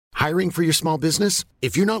Hiring for your small business?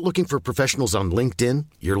 If you're not looking for professionals on LinkedIn,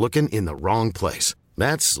 you're looking in the wrong place.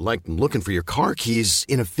 That's like looking for your car keys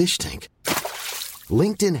in a fish tank.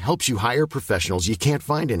 LinkedIn helps you hire professionals you can't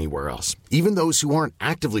find anywhere else, even those who aren't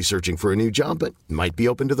actively searching for a new job but might be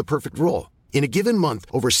open to the perfect role. In a given month,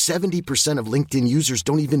 over 70% of LinkedIn users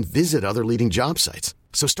don't even visit other leading job sites.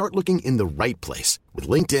 So start looking in the right place. With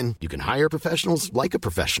LinkedIn, you can hire professionals like a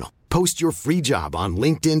professional. Post your free job on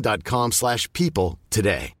linkedin.com/people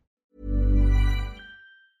today.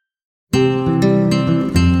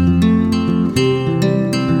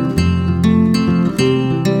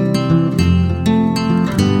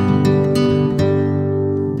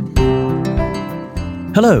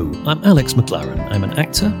 Hello, I'm Alex McLaren. I'm an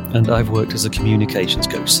actor and I've worked as a communications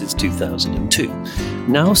coach since 2002.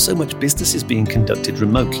 Now so much business is being conducted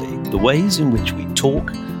remotely. The ways in which we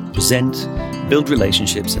talk, present, build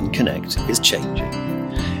relationships and connect is changing.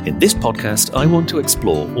 In this podcast, I want to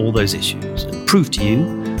explore all those issues and prove to you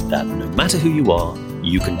that no matter who you are,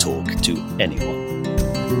 you can talk to anyone.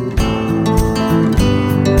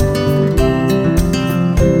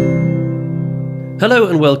 Hello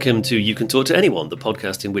and welcome to You Can Talk to Anyone, the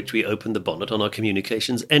podcast in which we open the bonnet on our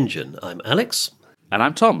communications engine. I'm Alex. And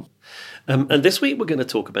I'm Tom. And this week we're going to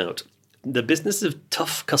talk about the business of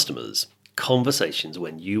tough customers, conversations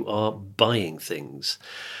when you are buying things.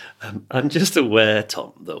 I'm just aware,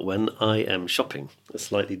 Tom, that when I am shopping, a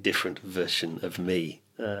slightly different version of me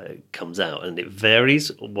comes out, and it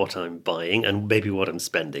varies what I'm buying and maybe what I'm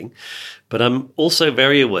spending. But I'm also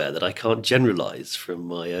very aware that I can't generalize from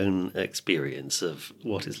my own experience of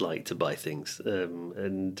what it's like to buy things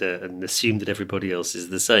and assume that everybody else is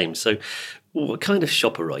the same. So what kind of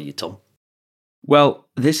shopper are you, Tom? Well,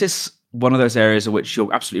 this is one of those areas in which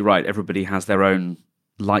you're absolutely right. Everybody has their own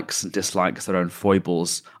likes and dislikes, their own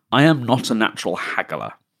foibles. I am not a natural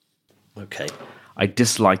haggler. Okay. I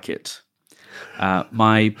dislike it.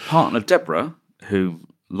 My partner, Deborah, who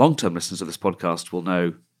long-term listeners of this podcast will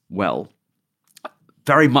know well,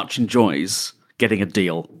 very much enjoys getting a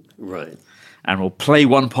deal. Right. And will play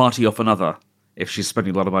one party off another if she's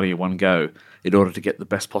spending a lot of money at one go in order to get the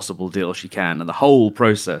best possible deal she can. And the whole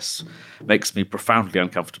process makes me profoundly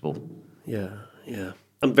uncomfortable. Yeah.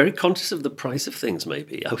 I'm very conscious of the price of things,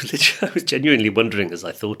 maybe. I was genuinely wondering as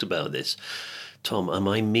I thought about this, Tom, am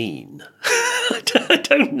I mean? I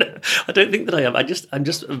don't know. I don't think that I am. I'm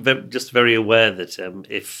just very aware that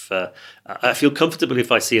if I feel comfortable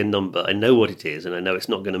if I see a number, I know what it is, and I know it's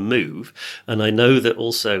not going to move, and I know that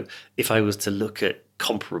also if I was to look at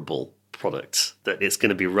comparable products, that it's going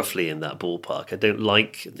to be roughly in that ballpark. I don't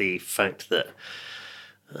like the fact that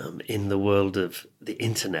in the world of the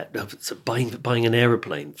internet, so buying an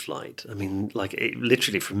aeroplane flight, I mean, like it,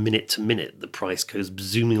 literally from minute to minute, the price goes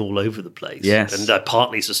zooming all over the place. Yes. And I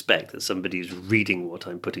partly suspect that somebody's reading what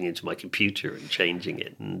I'm putting into my computer and changing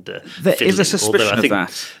it. And there is a suspicion of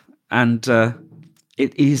that. And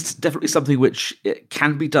it is definitely something which it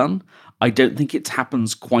can be done. I don't think it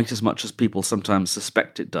happens quite as much as people sometimes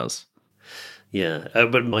suspect it does. Yeah,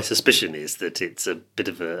 but my suspicion is that it's a bit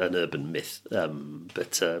of an urban myth.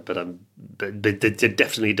 But it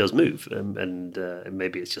definitely does move, and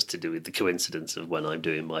maybe it's just to do with the coincidence of when I'm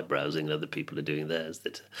doing my browsing and other people are doing theirs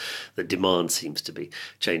that the demand seems to be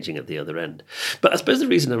changing at the other end. But I suppose the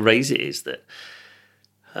reason I raise it is that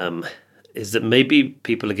maybe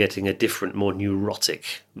people are getting a different, more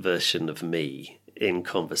neurotic version of me in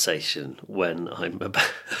conversation when I'm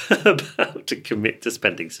about to commit to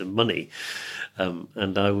spending some money.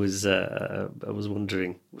 And I was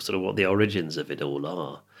wondering sort of what the origins of it all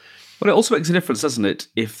are. Well, it also makes a difference, doesn't it,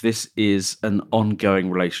 if this is an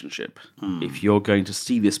ongoing relationship. If you're going to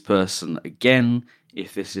see this person again,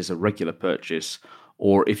 if this is a regular purchase,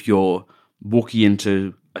 or if you're walking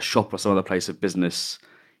into a shop or some other place of business,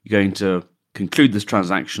 you're going to conclude this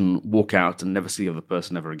transaction, walk out, and never see the other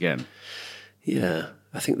person ever again. Yeah,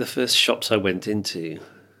 I think the first shops I went into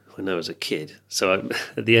when I was a kid, so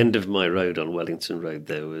at the end of my road on Wellington Road,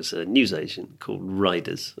 there was a newsagent called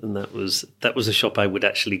Riders, and that was a shop I would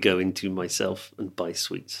actually go into myself and buy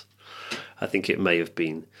sweets. I think it may have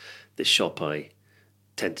been the shop I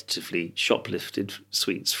tentatively shoplifted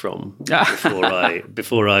sweets from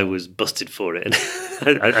before I was busted for it.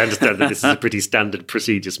 And I understand that this is a pretty standard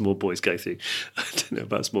procedure small boys go through. I don't know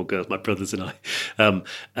about small girls, my brothers and I.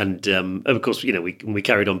 And of course, you know, we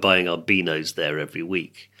carried on buying our Beanos there every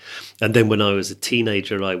week. And then when I was a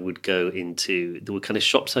teenager, I would go into, there were kind of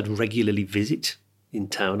shops I'd regularly visit in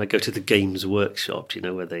town. I go to the Games Workshop, you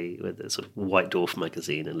know, where the sort of White Dwarf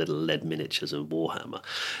magazine and little lead miniatures and Warhammer.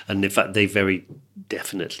 And in fact, they very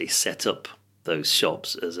definitely set up those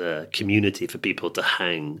shops as a community for people to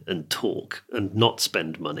hang and talk and not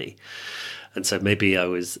spend money. And so maybe I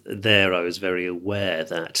was very aware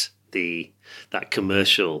that that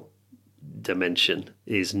commercial dimension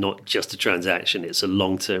is not just a transaction, it's a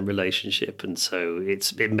long-term relationship. And so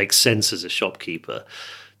it makes sense as a shopkeeper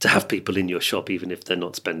to have people in your shop, even if they're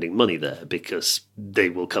not spending money there, because they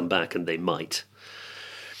will come back, and they might.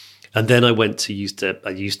 And then I used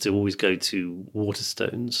to always go to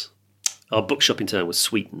Waterstones. Our bookshop in town was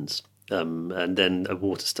Sweetens. And then a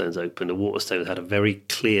Waterstones opened. A Waterstones had a very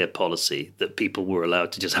clear policy that people were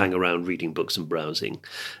allowed to just hang around reading books and browsing.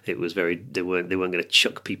 It was they weren't going to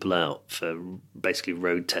chuck people out for basically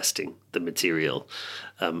road testing the material.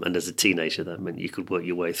 And as a teenager, that meant you could work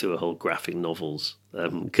your way through a whole graphic novels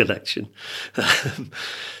collection.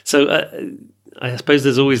 So I suppose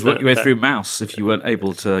there's always work your way through Mouse if you weren't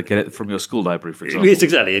able to get it from your school library, for example. Yes,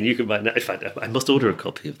 exactly. And you can buy. In fact, I must order a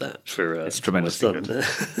copy of that for it's tremendously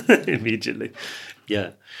good. Immediately.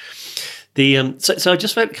 Yeah. So I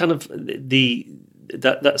just felt kind of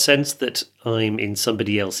that sense that I'm in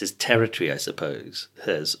somebody else's territory, I suppose,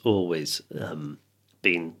 has always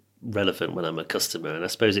been relevant when I'm a customer. And I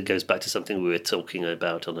suppose it goes back to something we were talking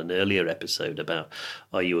about on an earlier episode about,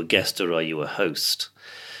 are you a guest or are you a host?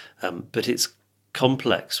 But it's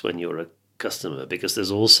complex when you're a customer, because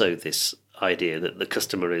there's also this idea that the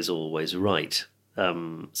customer is always right.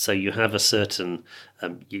 So you have a certain,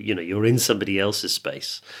 you're in somebody else's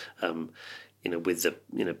space, with the,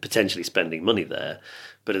 potentially spending money there,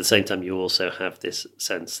 but at the same time you also have this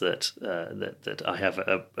sense that that I have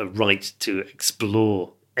a right to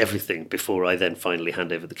explore everything before I then finally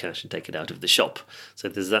hand over the cash and take it out of the shop. So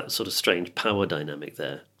there's that sort of strange power dynamic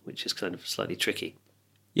there, which is kind of slightly tricky.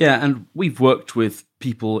 Yeah, and we've worked with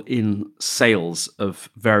people in sales of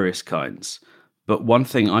various kinds. But one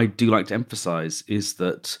thing I do like to emphasize is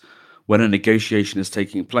that when a negotiation is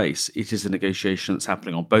taking place, it is a negotiation that's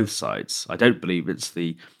happening on both sides. I don't believe it's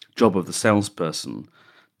the job of the salesperson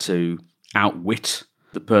to outwit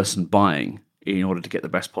the person buying in order to get the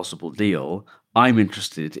best possible deal. I'm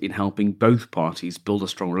interested in helping both parties build a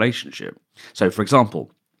strong relationship. So, for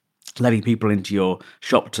example, letting people into your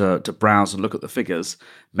shop to browse and look at the figures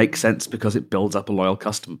makes sense because it builds up a loyal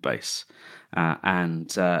customer base. And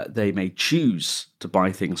they may choose to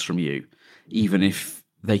buy things from you, even if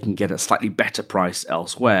they can get a slightly better price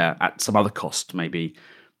elsewhere at some other cost. Maybe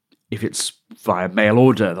if it's via mail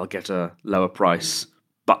order, they'll get a lower price,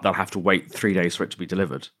 but they'll have to wait 3 days for it to be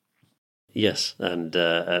delivered. Yes, and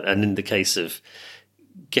in the case of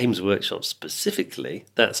Games Workshop specifically,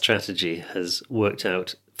 that strategy has worked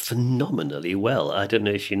out phenomenally well. I don't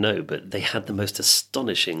know if you know, but they had the most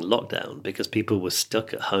astonishing lockdown because people were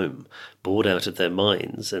stuck at home, bored out of their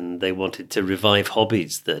minds, and they wanted to revive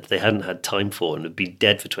hobbies that they hadn't had time for and had been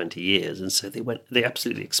dead for 20 years. And so they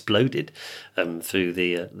absolutely exploded through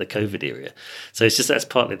the COVID era. So it's just that's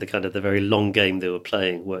partly the kind of the very long game they were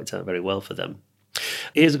playing worked out very well for them.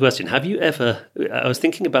 Here's a question. Have you ever, I was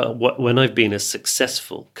thinking about when I've been a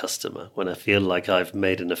successful customer, when I feel like I've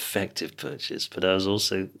made an effective purchase, but I was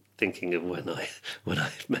also thinking of when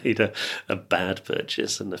I've made a bad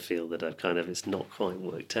purchase and I feel that it's not quite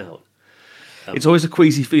worked out. It's always a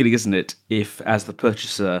queasy feeling, isn't it? If, as the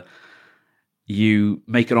purchaser, you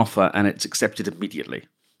make an offer and it's accepted immediately.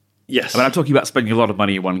 Yes. I mean, I'm talking about spending a lot of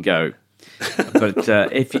money in one go. But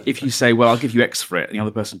if you say, well, I'll give you X for it, and the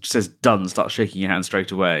other person says done, starts shaking your hand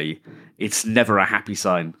straight away, it's never a happy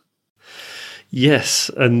sign.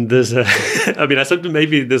 Yes, and there's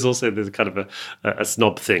maybe there's also kind of a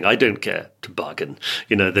snob thing. I don't care to bargain,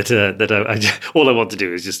 that all I want to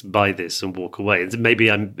do is just buy this and walk away. And maybe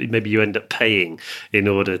you end up paying in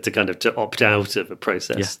order to opt out of a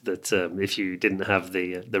process that if you didn't have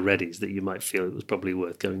the readies that you might feel it was probably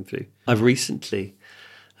worth going through. I've recently.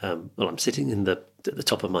 I'm sitting at the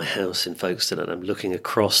top of my house in Folkestone and I'm looking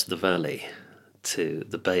across the valley to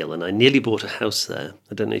the Bale, and I nearly bought a house there.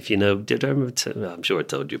 I don't know if you know. Did I remember? I'm sure I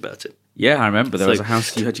told you about it. Yeah, I remember. There was a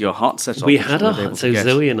house you had your heart set on. We had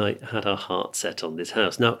Zoe and I had our heart set on this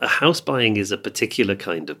house. Now, a house buying is a particular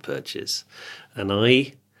kind of purchase, and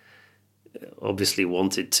I obviously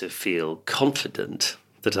wanted to feel confident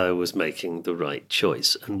that I was making the right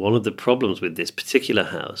choice. And one of the problems with this particular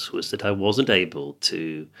house was that I wasn't able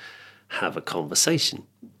to have a conversation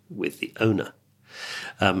with the owner.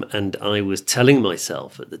 And I was telling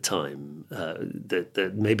myself at the time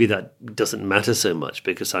that maybe that doesn't matter so much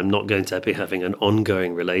because I'm not going to be having an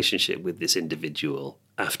ongoing relationship with this individual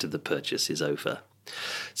after the purchase is over.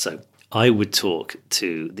 So I would talk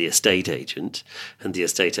to the estate agent, and the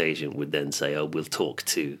estate agent would then say, "Oh, we'll talk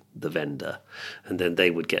to the vendor," and then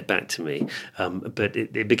they would get back to me. But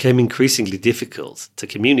it became increasingly difficult to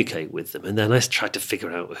communicate with them, and then I tried to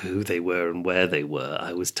figure out who they were and where they were.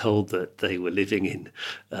 I was told that they were living in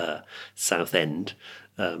Southend.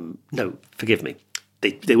 No, forgive me.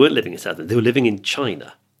 They weren't living in Southend. They were living in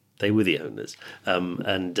China. They were the owners,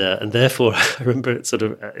 and therefore I remember sort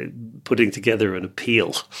of putting together an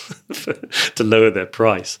appeal to lower their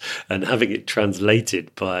price and having it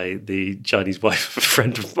translated by the Chinese wife of a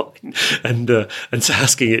friend of mine, and so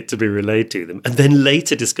asking it to be relayed to them, and then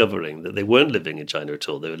later discovering that they weren't living in China at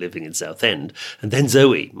all; they were living in Southend, and then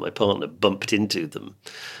Zoe, my partner, bumped into them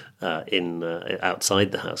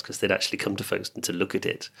outside the house because they'd actually come to Folkestone to look at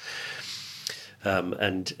it.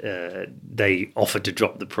 And they offered to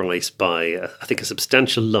drop the price by, I think, a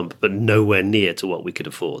substantial lump, but nowhere near to what we could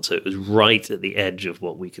afford. So it was right at the edge of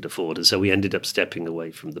what we could afford. And so we ended up stepping away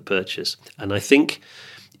from the purchase. And I think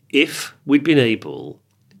if we'd been able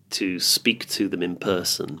to speak to them in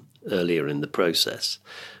person earlier in the process,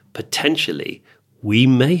 potentially we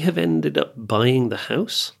may have ended up buying the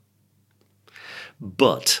house.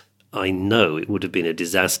 But I know it would have been a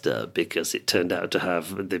disaster because it turned out to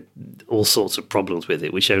have all sorts of problems with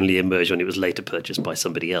it, which only emerged when it was later purchased by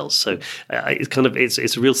somebody else. So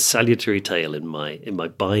it's a real salutary tale in my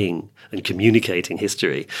buying and communicating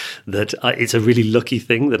history that it's a really lucky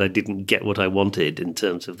thing that I didn't get what I wanted in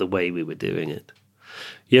terms of the way we were doing it.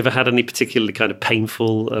 You ever had any particularly kind of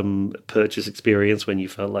painful purchase experience when you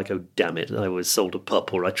felt like, oh, damn it, I was sold a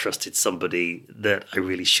pup, or I trusted somebody that I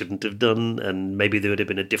really shouldn't have done, and maybe there would have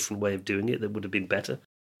been a different way of doing it that would have been better?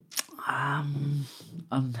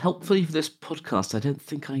 Helpfully for this podcast, I don't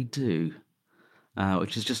think I do.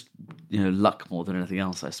 Which is just, luck more than anything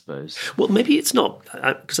else, I suppose. Well, maybe it's not,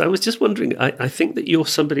 because I was just wondering, I think that you're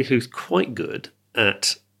somebody who's quite good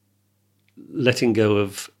at letting go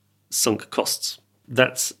of sunk costs.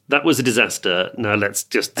 That was a disaster. Now let's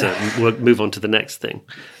just move on to the next thing.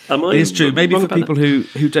 It's true. Maybe for people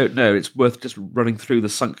who don't know, it's worth just running through the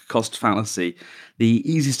sunk cost fallacy. The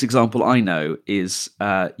easiest example I know is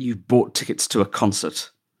you've bought tickets to a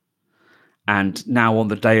concert, and now on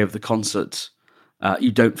the day of the concert,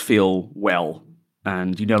 you don't feel well,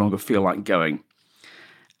 and you no longer feel like going.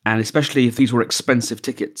 And especially if these were expensive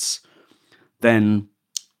tickets, then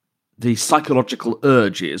the psychological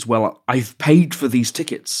urge is, well, I've paid for these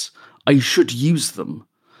tickets, I should use them,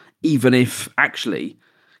 even if actually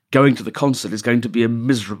going to the concert is going to be a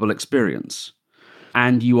miserable experience.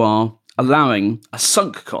 And you are allowing a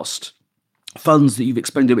sunk cost, funds that you've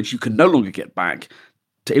expended which you can no longer get back,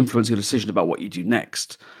 to influence your decision about what you do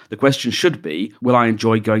next. The question should be, will I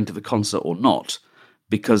enjoy going to the concert or not?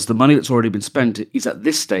 Because the money that's already been spent is at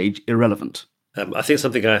this stage irrelevant. I think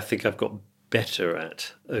something I've got better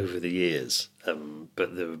at over the years, but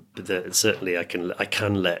certainly I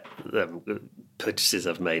can let purchases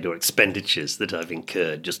I've made or expenditures that I've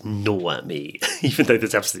incurred just gnaw at me, even though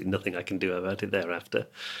there's absolutely nothing I can do about it thereafter.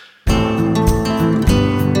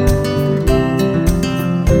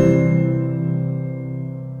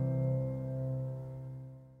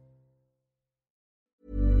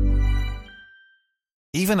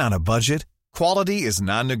 Even on a budget, quality is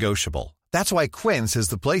non-negotiable. That's why Quince is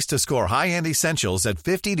the place to score high-end essentials at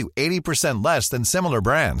 50 to 80% less than similar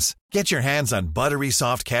brands. Get your hands on buttery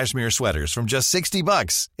soft cashmere sweaters from just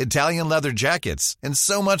 $60, Italian leather jackets, and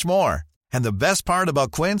so much more. And the best part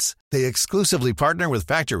about Quince, they exclusively partner with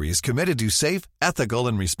factories committed to safe, ethical,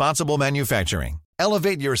 and responsible manufacturing.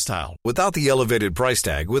 Elevate your style without the elevated price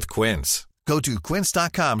tag with Quince. Go to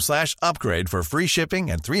quince.com/upgrade for free shipping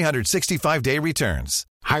and 365-day returns.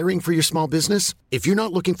 Hiring for your small business? If you're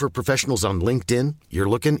not looking for professionals on LinkedIn, you're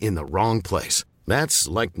looking in the wrong place. That's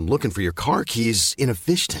like looking for your car keys in a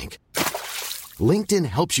fish tank. LinkedIn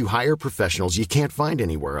helps you hire professionals you can't find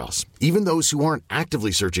anywhere else, even those who aren't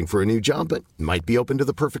actively searching for a new job but might be open to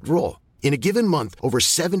the perfect role. In a given month, over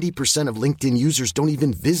 70% of LinkedIn users don't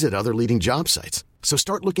even visit other leading job sites. So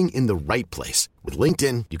start looking in the right place. With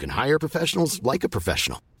LinkedIn, you can hire professionals like a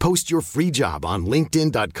professional. Post your free job on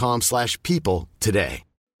linkedin.com/people today.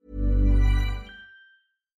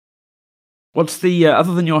 What's the,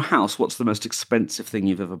 other than your house, what's the most expensive thing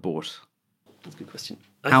you've ever bought? That's a good question.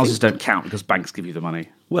 Houses don't count because banks give you the money.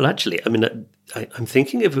 Well, actually, I mean, I'm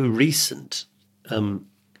thinking of a recent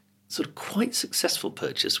sort of quite successful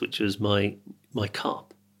purchase, which was my car.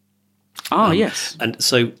 Yes. And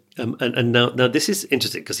so, and now this is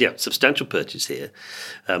interesting because, substantial purchase here.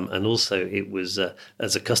 And also it was,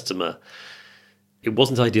 as a customer, it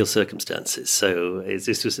wasn't ideal circumstances. So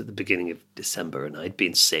this was at the beginning of December, and I'd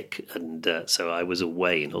been sick, and so I was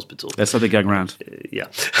away in hospital. There's something going around. Yeah.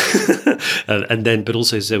 and then, but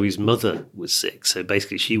also Zoe's mother was sick. So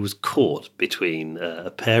basically she was caught between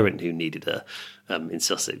a parent who needed her in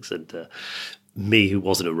Sussex and me who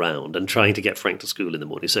wasn't around, and trying to get Frank to school in the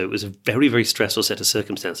morning. So it was a very, very stressful set of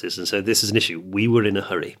circumstances. And so this is an issue. We were in a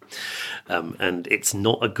hurry. And it's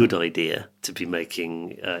not a good idea to be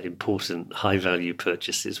making important high-value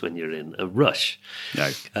purchases when you're in a rush.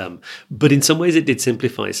 No. But in some ways it did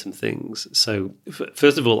simplify some things. So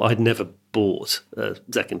first of all, I'd never bought a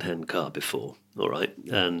second-hand car before, all right?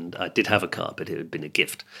 And I did have a car, but it had been a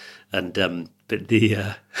gift. And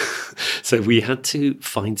so we had to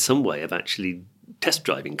find some way of actually test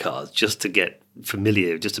driving cars just to get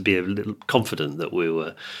familiar, just to be a little confident that we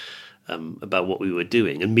were about what we were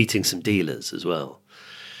doing, and meeting some dealers as well.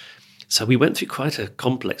 So we went through quite a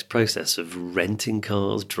complex process of renting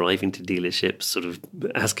cars, driving to dealerships, sort of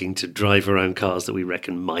asking to drive around cars that we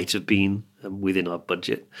reckon might have been within our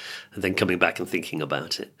budget, and then coming back and thinking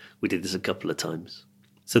about it. We did this a couple of times.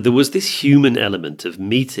 So there was this human element of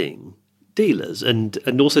meeting dealers and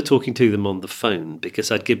also talking to them on the phone,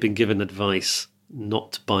 because I'd been given advice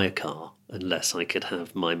not to buy a car unless I could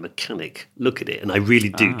have my mechanic look at it. And I really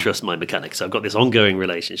do trust my mechanic. So I've got this ongoing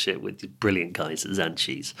relationship with the brilliant guys at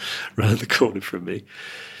Zanchis around the corner from me.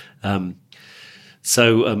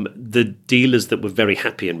 So the dealers that were very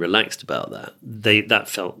happy and relaxed about that, that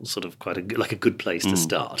felt sort of quite like a good place to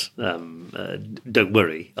start. Don't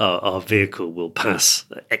worry, our vehicle will pass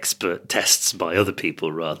expert tests by other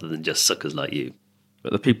people rather than just suckers like you.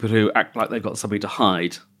 But the people who act like they've got something to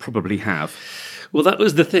hide probably have. Well, that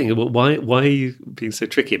was the thing. Well, why are you being so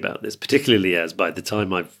tricky about this? Particularly as by the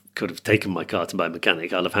time I've could have taken my car to my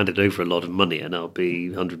mechanic, I'll have handed over a lot of money and I'll be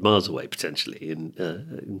 100 miles away potentially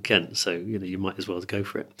in Kent. So, you might as well go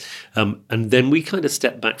for it. And then we kind of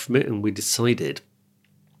stepped back from it and we decided,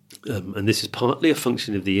 and this is partly a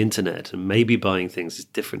function of the internet, and maybe buying things is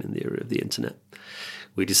different in the era of the internet.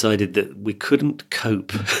 We decided that we couldn't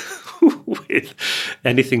cope with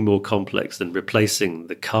anything more complex than replacing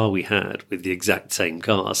the car we had with the exact same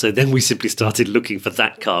car. So then we simply started looking for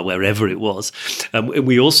that car wherever it was. And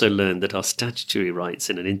we also learned that our statutory rights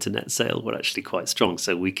in an internet sale were actually quite strong.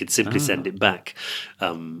 So we could simply send it back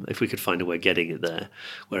if we could find a way of getting it there,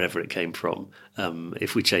 wherever it came from,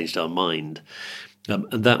 if we changed our mind.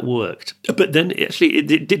 And that worked. But then actually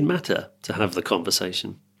it didn't matter to have the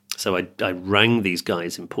conversation. So I rang these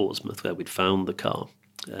guys in Portsmouth where we'd found the car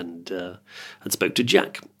and spoke to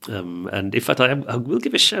Jack. And in fact, I will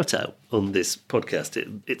give a shout out on this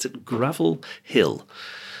podcast. It's at Gravel Hill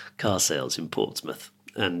Car Sales in Portsmouth.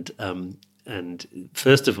 And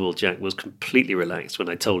first of all, Jack was completely relaxed when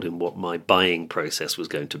I told him what my buying process was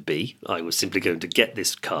going to be. I was simply going to get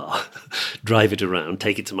this car, drive it around,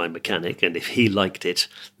 take it to my mechanic, and if he liked it,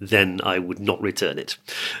 then I would not return it.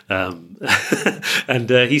 And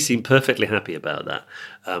he seemed perfectly happy about that.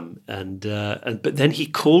 But then he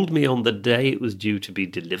called me on the day it was due to be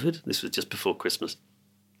delivered. This was just before Christmas,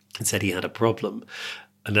 and said he had a problem.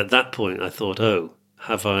 And at that point, I thought,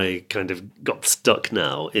 have I kind of got stuck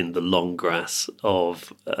now in the long grass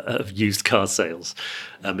of used car sales?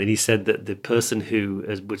 And he said that the person who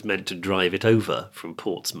was meant to drive it over from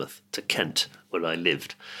Portsmouth to Kent, where I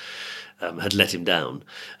lived, had let him down.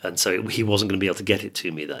 And so he wasn't going to be able to get it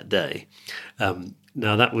to me that day.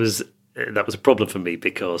 Now, that was a problem for me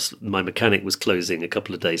because my mechanic was closing a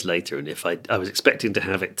couple of days later, and if I was expecting to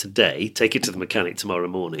have it today, take it to the mechanic tomorrow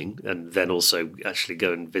morning, and then also actually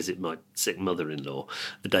go and visit my sick mother-in-law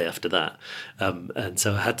the day after that. And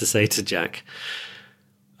so I had to say to Jack,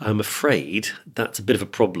 I'm afraid that's a bit of a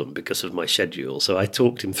problem because of my schedule. So I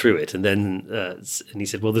talked him through it, and then and he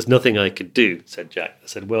said, well, there's nothing I could do, said Jack. I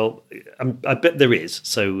said, well, I bet there is,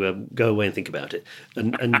 so go away and think about it.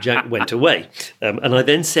 And Jack went away. And I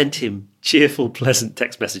then sent him cheerful, pleasant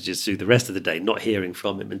text messages through the rest of the day, not hearing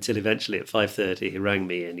from him, until eventually at 5:30 he rang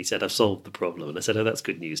me and he said, I've solved the problem. And I said, that's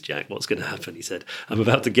good news, Jack. What's going to happen? He said, I'm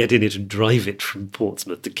about to get in it and drive it from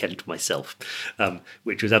Portsmouth to Kent myself,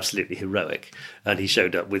 which was absolutely heroic. And he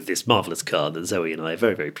showed up with this marvellous car that Zoe and I are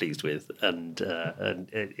very, very pleased with. And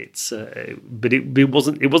it's but it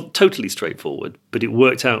wasn't totally straightforward, but it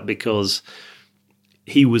worked out because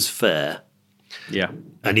he was fair. Yeah.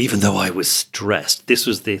 And even though I was stressed, this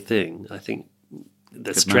was the thing. I think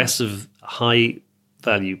the stress of high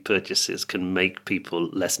value purchases can make people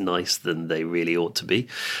less nice than they really ought to be.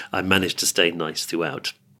 I managed to stay nice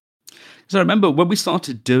throughout. So I remember when we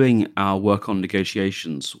started doing our work on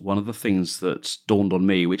negotiations, one of the things that dawned on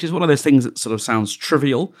me, which is one of those things that sort of sounds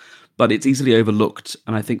trivial, but it's easily overlooked,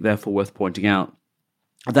 and I think therefore worth pointing out,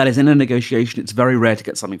 That is, in a negotiation, it's very rare to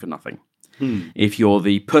get something for nothing. If you're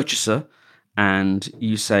the purchaser and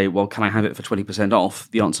you say, well, can I have it for 20% off?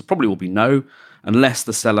 The answer probably will be no, unless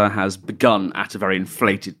the seller has begun at a very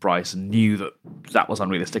inflated price and knew that that was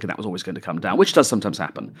unrealistic and that was always going to come down, which does sometimes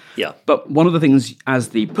happen. Yeah. But one of the things as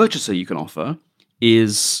the purchaser you can offer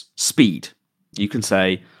is speed. You can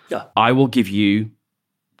say, I will give you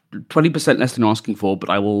 20% less than you're asking for, but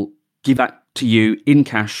I will give that to you in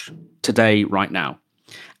cash today, right now.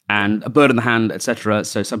 And a bird in the hand, etc.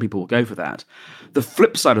 So some people will go for that. The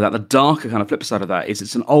flip side of that, the darker kind of flip side of that, is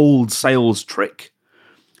it's an old sales trick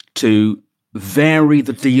to vary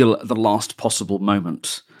the deal at the last possible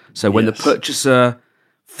moment. So when the purchaser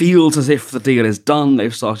feels as if the deal is done,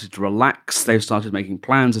 they've started to relax, they've started making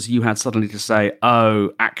plans, as you had suddenly to say,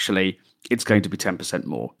 oh, actually, it's going to be 10%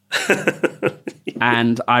 more.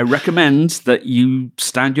 And I recommend that you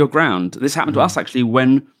stand your ground. This happened to us, actually,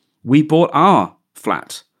 when we bought our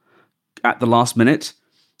flat. At the last minute,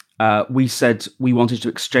 we said we wanted to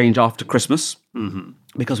exchange after Christmas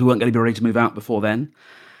because we weren't going to be ready to move out before then.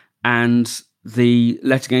 And the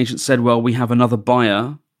letting agent said, well, we have another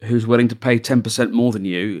buyer who's willing to pay 10% more than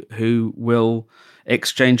you, who will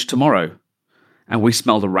exchange tomorrow. And we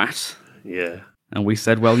smelled a rat. Yeah. And we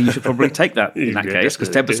said, well, you should probably take that in that case,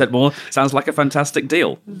 because 10% more sounds like a fantastic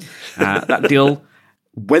deal. That deal,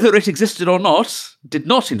 whether it existed or not, did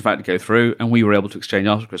not, in fact, go through, and we were able to exchange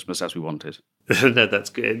after Christmas as we wanted. No, that's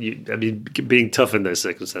good. I mean, being tough in those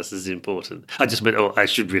circumstances is important. I just meant, I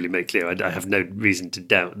should really make clear, I have no reason to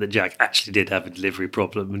doubt that Jack actually did have a delivery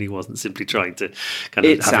problem and he wasn't simply trying to kind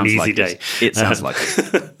of have an easy day. It sounds like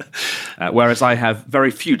it. Whereas I have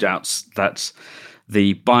very few doubts that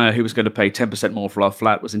the buyer who was going to pay 10% more for our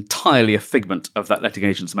flat was entirely a figment of that letting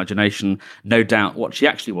agent's imagination. No doubt what she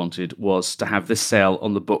actually wanted was to have this sale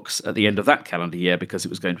on the books at the end of that calendar year because it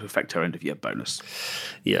was going to affect her end-of-year bonus.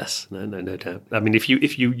 Yes, no doubt. I mean, if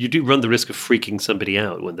you do run the risk of freaking somebody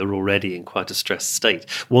out when they're already in quite a stressed state.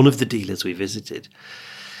 One of the dealers we visited,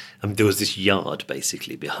 there was this yard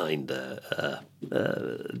basically behind,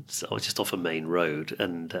 just off a main road,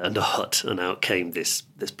 and a hut, and out came this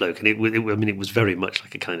bloke, and it was very much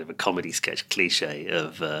like a kind of a comedy sketch cliche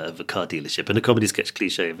of a car dealership, and a comedy sketch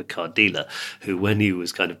cliche of a car dealer who, when he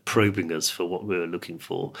was kind of probing us for what we were looking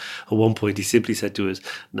for, at one point he simply said to us,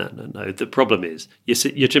 "No. The problem is you're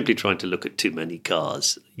simply trying to look at too many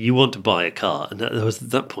cars. You want to buy a car," and at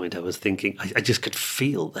that point I was thinking, I just could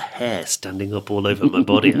feel the hair standing up all over my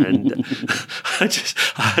body. And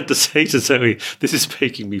I had to say to Zoe, "This is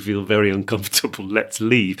making me feel very uncomfortable. Let's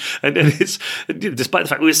leave." And it's, despite the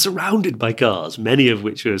fact we were surrounded by cars, many of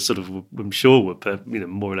which were sort of, I'm sure, were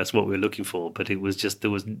more or less what we were looking for. But it was just there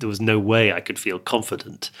was no way I could feel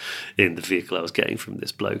confident in the vehicle I was getting from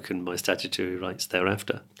this bloke and my statutory rights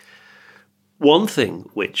thereafter. One thing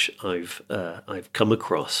which I've come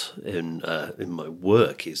across in my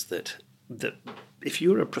work is that if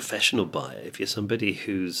you're a professional buyer, if you're somebody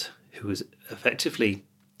who is effectively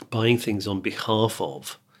buying things on behalf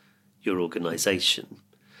of your organisation,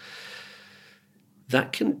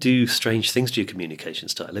 that can do strange things to your communication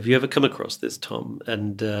style. Have you ever come across this, Tom?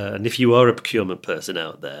 And if you are a procurement person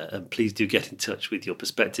out there, please do get in touch with your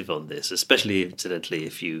perspective on this, especially, incidentally,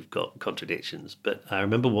 if you've got contradictions. But I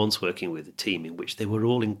remember once working with a team in which they were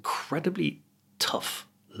all incredibly tough,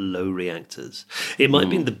 low reactors. It might have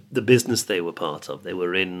been the business they were part of. They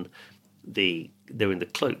were in the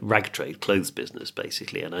rag trade, clothes business,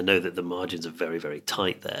 basically, and I know that the margins are very, very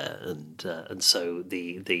tight there, and so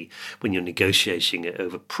the when you're negotiating it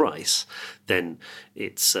over price, then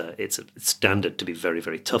it's standard to be very,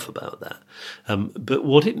 very tough about that. But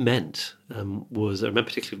what it meant was, I remember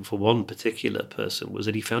particularly for one particular person, was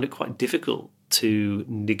that he found it quite difficult to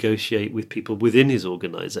negotiate with people within his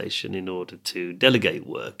organisation in order to delegate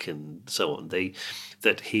work and so on.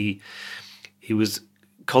 He was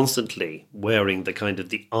constantly wearing the kind of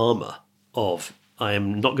the armour of, I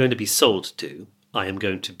am not going to be sold to, I am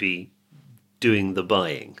going to be doing the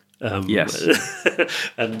buying. Yes.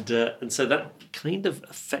 and so that kind of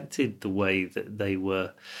affected the way that they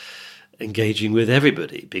were engaging with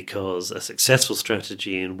everybody, because a successful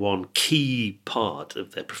strategy in one key part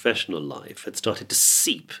of their professional life had started to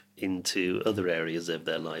seep into other areas of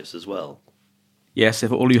their lives as well. Yes,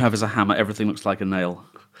 if all you have is a hammer, everything looks like a nail.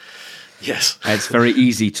 Yes. It's very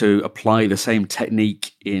easy to apply the same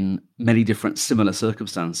technique in many different similar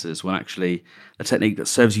circumstances, when actually a technique that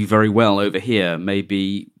serves you very well over here may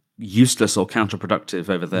be useless or counterproductive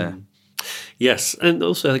over there. Yes, and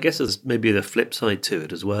also I guess there's maybe the flip side to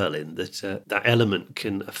it as well, in that that element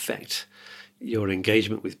can affect your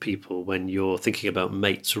engagement with people when you're thinking about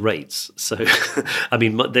mates rates. So, I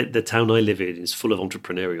mean, the town I live in is full of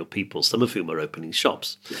entrepreneurial people, some of whom are opening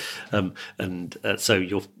shops, so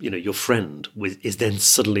your friend is then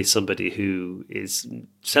suddenly somebody who is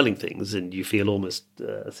selling things, and you feel almost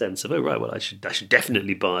a sense of, oh right, well I should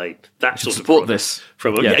definitely buy that sort of support this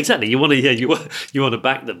from yeah, exactly. You want to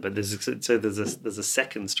back them, but there's a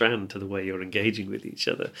second strand to the way you're engaging with each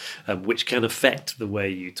other, which can affect the way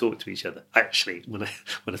you talk to each other. Actually, when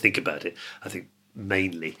I think about it, I think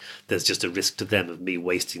mainly there's just a risk to them of me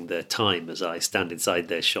wasting their time as I stand inside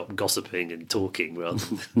their shop gossiping and talking rather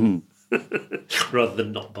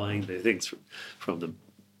than not buying their things from them.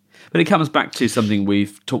 But it comes back to something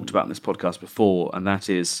we've talked about in this podcast before, and that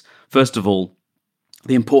is, first of all,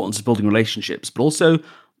 the importance of building relationships, but also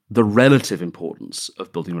the relative importance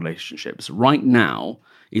of building relationships. Right now,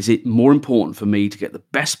 is it more important for me to get the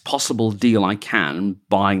best possible deal I can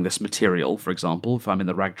buying this material, for example, if I'm in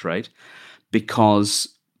the rag trade, because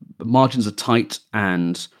the margins are tight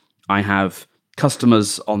and I have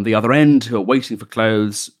customers on the other end who are waiting for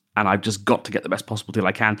clothes, and I've just got to get the best possible deal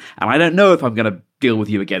I can, and I don't know if I'm going to deal with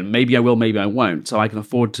you again. Maybe I will, maybe I won't, so I can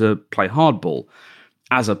afford to play hardball,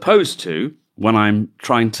 as opposed to when I'm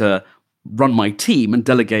trying to run my team and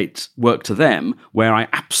delegate work to them, where I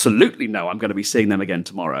absolutely know I'm going to be seeing them again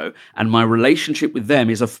tomorrow, and my relationship with them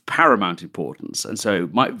is of paramount importance. And so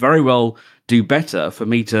it might very well do better for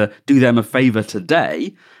me to do them a favor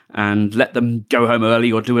today and let them go home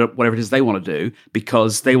early or do whatever it is they want to do,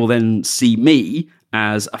 because they will then see me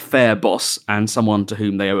as a fair boss and someone to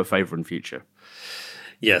whom they owe a favor in future.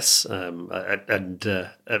 Yes, and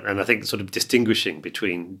I think sort of distinguishing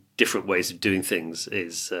between different ways of doing things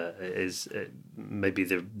is maybe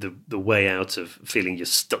the way out of feeling you're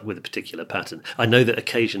stuck with a particular pattern. I know that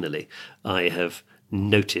occasionally I have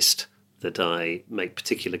noticed that I make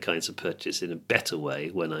particular kinds of purchase in a better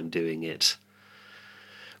way when I'm doing it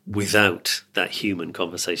without that human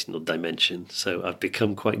conversational dimension. So I've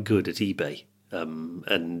become quite good at eBay.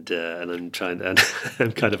 And I'm trying, and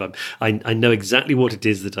I know exactly what it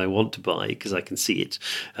is that I want to buy because I can see it.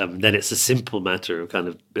 Then it's a simple matter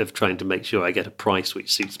of trying to make sure I get a price which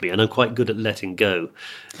suits me, and I'm quite good at letting go.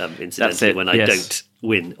 Incidentally, when I don't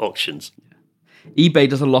win auctions, eBay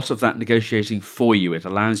does a lot of that negotiating for you. It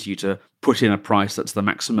allows you to put in a price that's the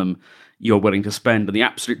maximum you're willing to spend. And the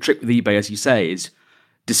absolute trick with eBay, as you say, is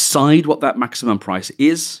decide what that maximum price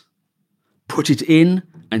is, put it in,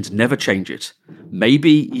 and never change it.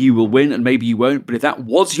 Maybe you will win and maybe you won't, but if that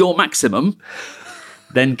was your maximum,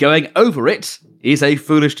 then going over it is a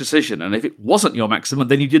foolish decision. And if it wasn't your maximum,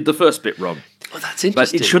 then you did the first bit wrong. Oh, that's interesting.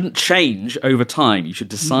 But it shouldn't change over time. You should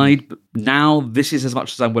decide, now this is as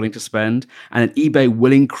much as I'm willing to spend, and then eBay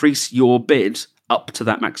will increase your bid up to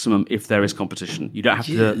that maximum if there is competition. You don't have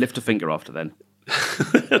to lift a finger after then.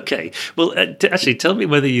 Okay. Well, actually, tell me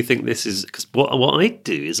whether you think this is... Because what I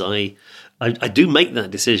do is I do make that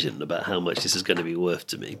decision about how much this is going to be worth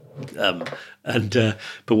to me.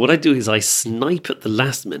 But what I do is I snipe at the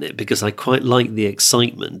last minute because I quite like the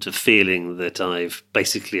excitement of feeling that I've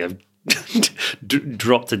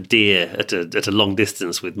dropped a deer at a long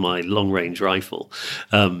distance with my long range rifle.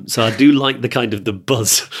 So I do like the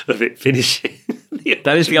buzz of it finishing.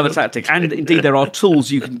 That is the other tactic. And indeed, there are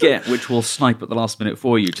tools you can get which will snipe at the last minute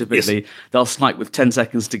for you. Typically, they'll snipe with 10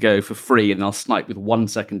 seconds to go for free, and they'll snipe with 1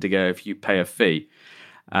 second to go if you pay a fee.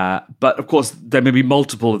 But of course, there may be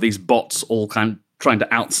multiple of these bots all trying to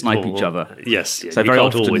outsnipe each other. Yes, so you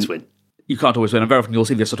can't always win. You can't always win, and very often you'll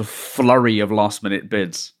see this sort of flurry of last minute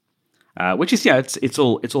bids, which is it's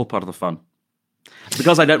all part of the fun.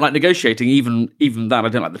 Because I don't like negotiating, even that I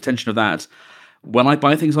don't like the tension of that. When I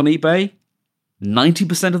buy things on eBay,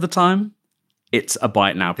 90% of the time, it's a buy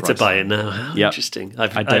it now price. It's a buy it now. How interesting.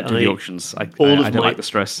 I don't do the auctions. I don't like the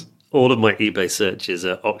stress. All of my eBay searches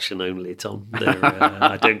are auction only, Tom.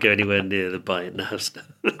 I don't go anywhere near the buy it now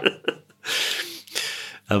stuff.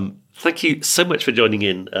 Thank you so much for joining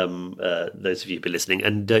in, those of you who've been listening.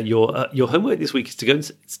 And your homework this week is to go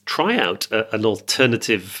and try out an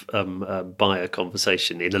alternative buyer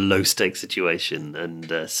conversation in a low-stakes situation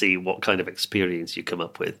and see what kind of experience you come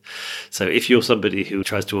up with. So if you're somebody who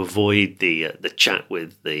tries to avoid the chat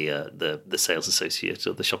with the sales associate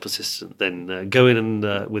or the shop assistant, then go in and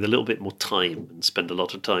with a little bit more time and spend a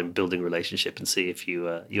lot of time building a relationship and see if you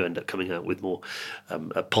end up coming out with more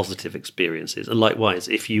positive experiences. And likewise,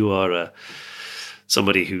 if you are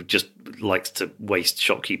somebody who just likes to waste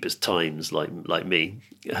shopkeepers' times like me,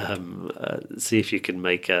 see if you can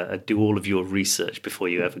do all of your research before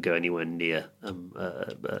you ever go anywhere near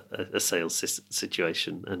a sales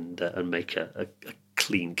situation and make a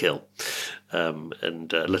clean kill.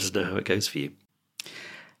 And let us know how it goes for you.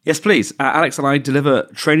 Yes, please. Alex and I deliver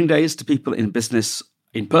training days to people in business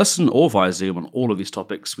in person or via Zoom on all of these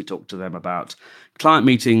topics. We talk to them about client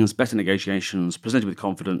meetings, better negotiations, presenting with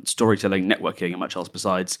confidence, storytelling, networking, and much else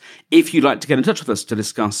besides. If you'd like to get in touch with us to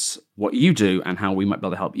discuss what you do and how we might be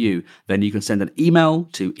able to help you, then you can send an email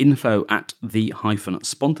to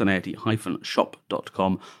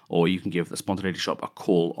info@the-spontaneity-shop.com, or you can give the Spontaneity Shop a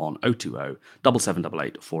call on 020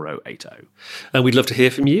 7788 4080. And we'd love to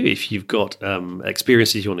hear from you. If you've got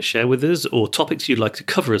experiences you want to share with us or topics you'd like to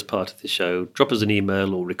cover as part of the show, drop us an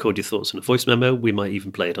email or record your thoughts in a voice memo. We might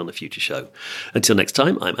even play it on a future show. Until next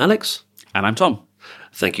time, I'm Alex. And I'm Tom.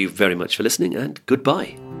 Thank you very much for listening, and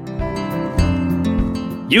goodbye.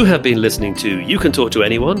 You have been listening to You Can Talk to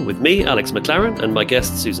Anyone with me, Alex McLaren, and my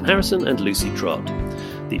guests Susan Harrison and Lucy Trott.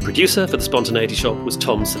 The producer for The Spontaneity Shop was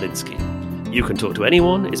Tom Selinsky. You Can Talk to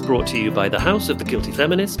Anyone is brought to you by the House of the Guilty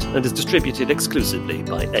Feminist and is distributed exclusively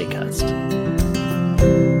by Acast.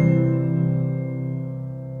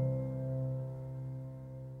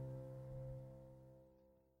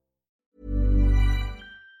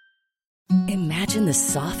 Imagine the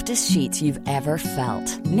softest sheets you've ever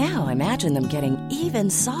felt. Now imagine them getting even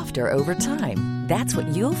softer over time. That's what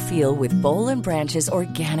you'll feel with Boll & Branch's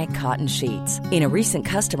organic cotton sheets. In a recent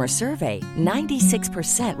customer survey,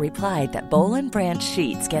 96% replied that Boll & Branch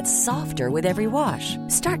sheets get softer with every wash.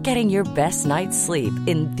 Start getting your best night's sleep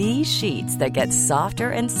in these sheets that get softer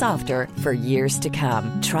and softer for years to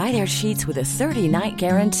come. Try their sheets with a 30-night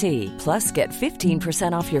guarantee. Plus, get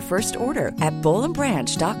 15% off your first order at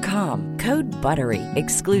bollandbranch.com. Code BUTTERY.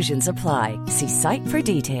 Exclusions apply. See site for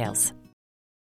details.